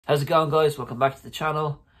How's it going, guys? Welcome back to the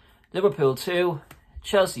channel. Liverpool 2,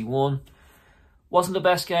 Chelsea 1. Wasn't the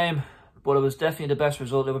best game, but it was definitely the best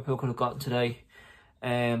result Liverpool could have gotten today.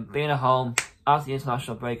 Being at home after the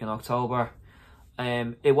international break in October.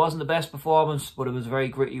 It wasn't the best performance, but it was a very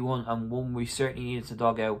gritty one, and one we certainly needed to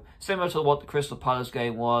dog out. Similar to what the Crystal Palace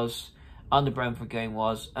game was, and the Brentford game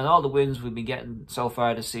was, and all the wins we've been getting so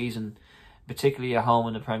far this season, particularly at home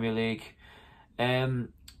in the Premier League.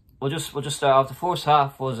 We'll just start off. The first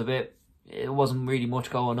half was it wasn't really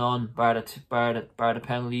much going on, bar the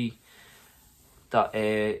penalty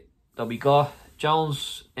that we got.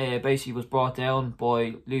 Jones basically was brought down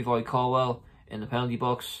by Levi Colwill in the penalty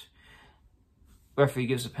box. Referee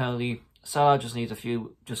gives a penalty. Salah just needs a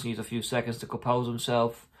few seconds to compose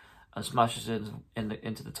himself and smashes it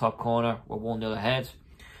into the top corner. We're 1-0 ahead.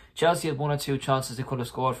 Chelsea had one or two chances they could have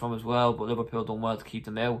scored from as well, but Liverpool done well to keep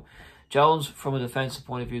them out. Jones, from a defensive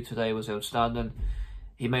point of view today, was outstanding.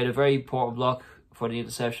 He made a very important block for the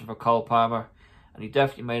interception for Cole Palmer, and he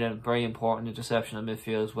definitely made a very important interception in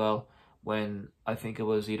midfield as well, when I think it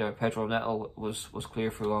was either Pedro Neto was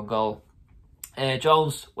clear through on goal.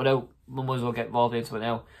 Jones, we might as well get involved into it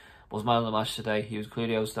now, was man of the match today. He was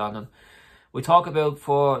clearly outstanding. We talk about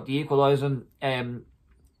for the equalising, it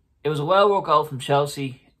was a well-worked goal from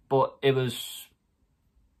Chelsea, but it was,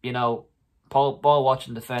 ball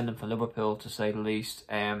watching defending for Liverpool, to say the least.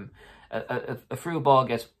 A through ball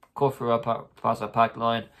gets cut through past our pack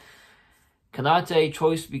line. Konate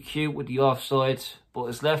tries to be cute with the offside, but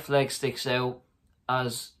his left leg sticks out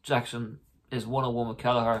as Jackson is one-on-one with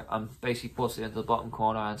Kelleher and basically puts it into the bottom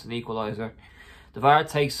corner, and it's an equaliser. The VAR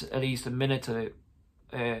takes at least a minute to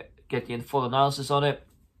get the full analysis on it,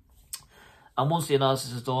 and once the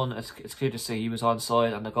analysis is done, it's clear to see he was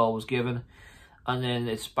onside and the goal was given, and then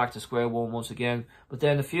it's back to square one once again. But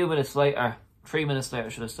then a few minutes later, 3 minutes later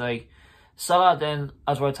should I say, Salah then,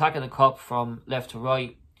 as we're attacking the Kop from left to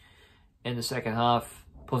right in the second half,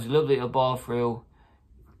 puts a little bit of ball through,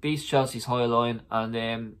 beats Chelsea's high line, and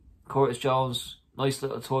then Curtis Jones, nice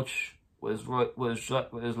little touch with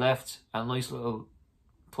his left, and nice little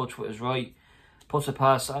touch with his right, puts it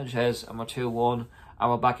past Sanchez, and we're 2-1, and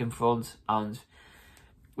we're back in front. And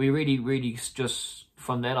we really just,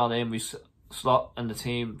 from then on in, Slot and the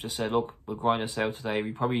team just said, look, we'll grind this out today.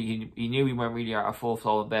 He knew we weren't really at our full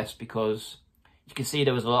flow and best, because you can see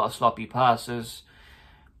there was a lot of sloppy passes.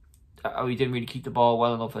 We didn't really keep the ball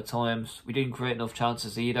well enough at times. We didn't create enough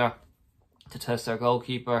chances either to test our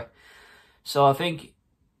goalkeeper. So I think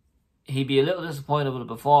he'd be a little disappointed with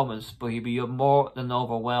the performance, but he'd be more than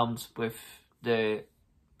overwhelmed with the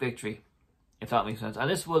victory, if that makes sense. And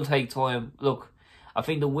this will take time. Look, I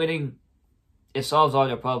think the winning, it solves all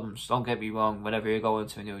your problems. Don't get me wrong, whenever you're going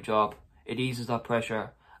to a new job. It eases that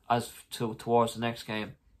pressure towards the next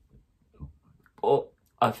game. But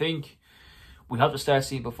I think we have to start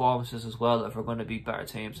seeing performances as well if we're going to beat better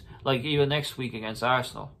teams. Like even next week against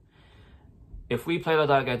Arsenal. If we play like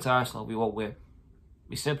that against Arsenal, we won't win.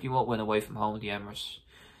 We simply won't win away from home at the Emirates.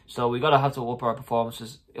 So we got to have to up our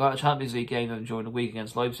performances. We got a Champions League game during the week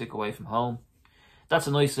against Leipzig away from home. That's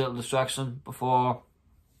a nice little distraction before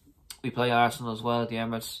we play Arsenal as well at the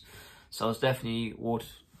Emirates. So it's definitely worth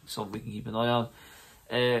something we can keep an eye on.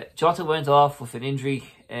 Jota went off with an injury.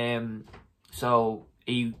 So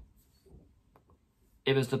it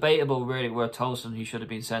was debatable really where Tosin he should have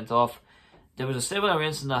been sent off. There was a similar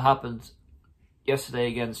incident that happened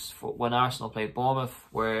yesterday when Arsenal played Bournemouth,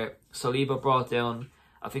 where Saliba brought down,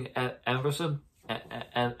 I think, Everson,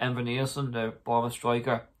 the Bournemouth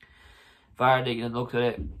striker. VAR didn't look at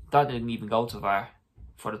it. That didn't even go to VAR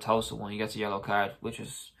for the Tosin one. He gets a yellow card, which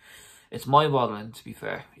is, it's mind-boggling, to be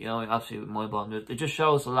fair. Absolutely mind-boggling. It just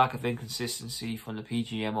shows the lack of inconsistency from the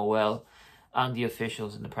PGMOL and the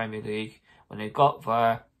officials in the Premier League. When they've got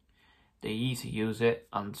VAR, they need to use it,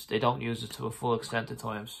 and they don't use it to a full extent at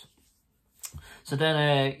times. So then,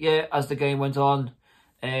 as the game went on,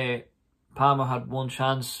 Palmer had one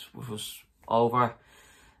chance, which was over.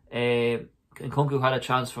 Nkunku had a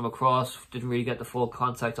chance from a cross, didn't really get the full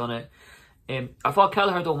contact on it. I thought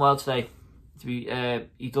Kelleher done well today. He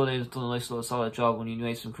done a nice little solid job when he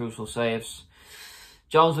made some crucial saves.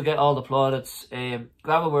 Jones will get all the plaudits.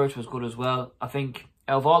 Gravenberch was good as well. I think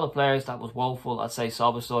out of all the players that was woeful, I'd say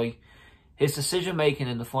Szoboszlai. His decision making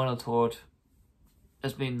in the final third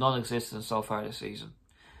has been non-existent so far this season.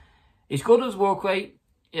 He's good at his work rate.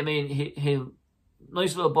 I mean, he'll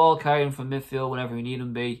nice little ball carrying from midfield whenever you need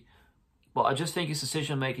him to be. But I just think his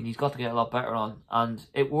decision making he's got to get a lot better on. And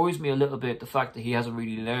it worries me a little bit the fact that he hasn't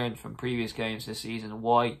really learned from previous games this season and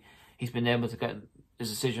why he's been able to get his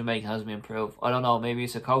decision making hasn't been improved. I don't know, maybe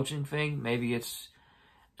it's a coaching thing, maybe it's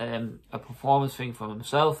a performance thing from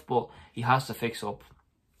himself, but he has to fix up.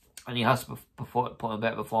 And he has to put in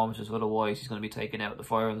better performances, otherwise he's going to be taken out of the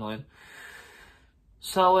firing line.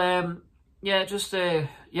 So, yeah, just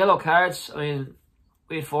yellow cards. I mean,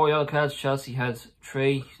 we had 4 yellow cards, Chelsea had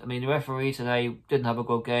 3. I mean, the referee today didn't have a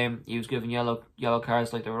good game. He was giving yellow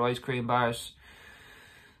cards like they were ice cream bars.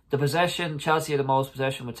 The possession, Chelsea had the most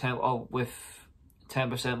possession with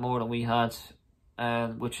 10% more than we had,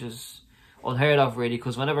 which is unheard of really,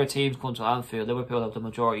 because whenever teams come to Anfield, Liverpool have the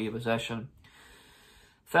majority of possession.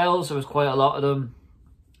 Fouls, there was quite a lot of them.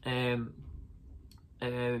 There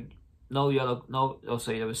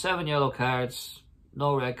was 7 yellow cards,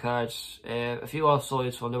 no red cards, a few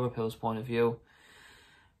offsides from Liverpool's point of view.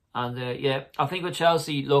 And yeah, I think with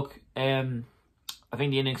Chelsea, look, I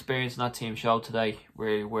think the inexperience in that team showed today,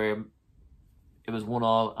 where it was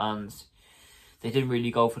 1-1 and they didn't really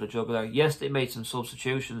go for the jugular. Yes, they made some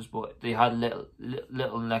substitutions, but they had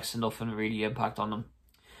little next to nothing really impact on them.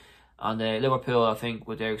 And Liverpool, I think,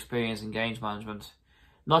 with their experience in games management,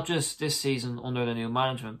 not just this season under the new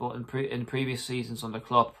management, but in previous seasons under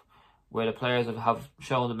Klopp, where the players have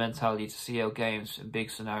shown the mentality to see out games in big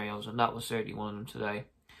scenarios, and that was certainly one of them today.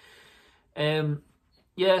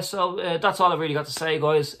 Yeah, so that's all I've really got to say,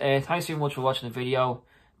 guys. Thanks very much for watching the video.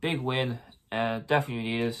 Big win, definitely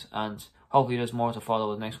needed, and hopefully there's more to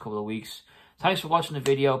follow in the next couple of weeks. Thanks for watching the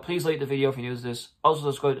video. Please like the video if you're new to this. Also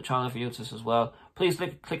subscribe to the channel if you're new to this as well. Please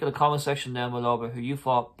click in the comment section down below about who you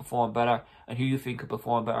thought performed better and who you think could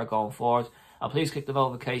perform better going forward. And please click the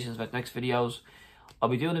notifications about next videos. I'll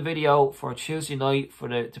be doing a video for Tuesday night for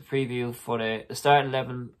the preview for the start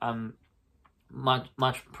 11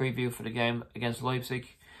 match preview for the game against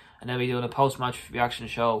Leipzig. And then we'll be doing a post-match reaction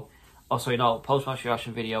show. Oh, sorry, no, post-match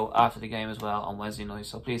reaction video after the game as well on Wednesday night.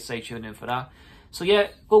 So please stay tuned in for that. So yeah,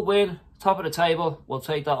 good win. Top of the table. We'll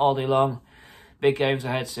take that all day long. Big games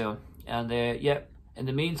ahead soon. And yeah, in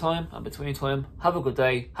the meantime and between time, have a good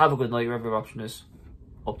day. Have a good night wherever you're watching this.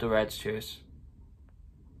 Up the Reds. Cheers.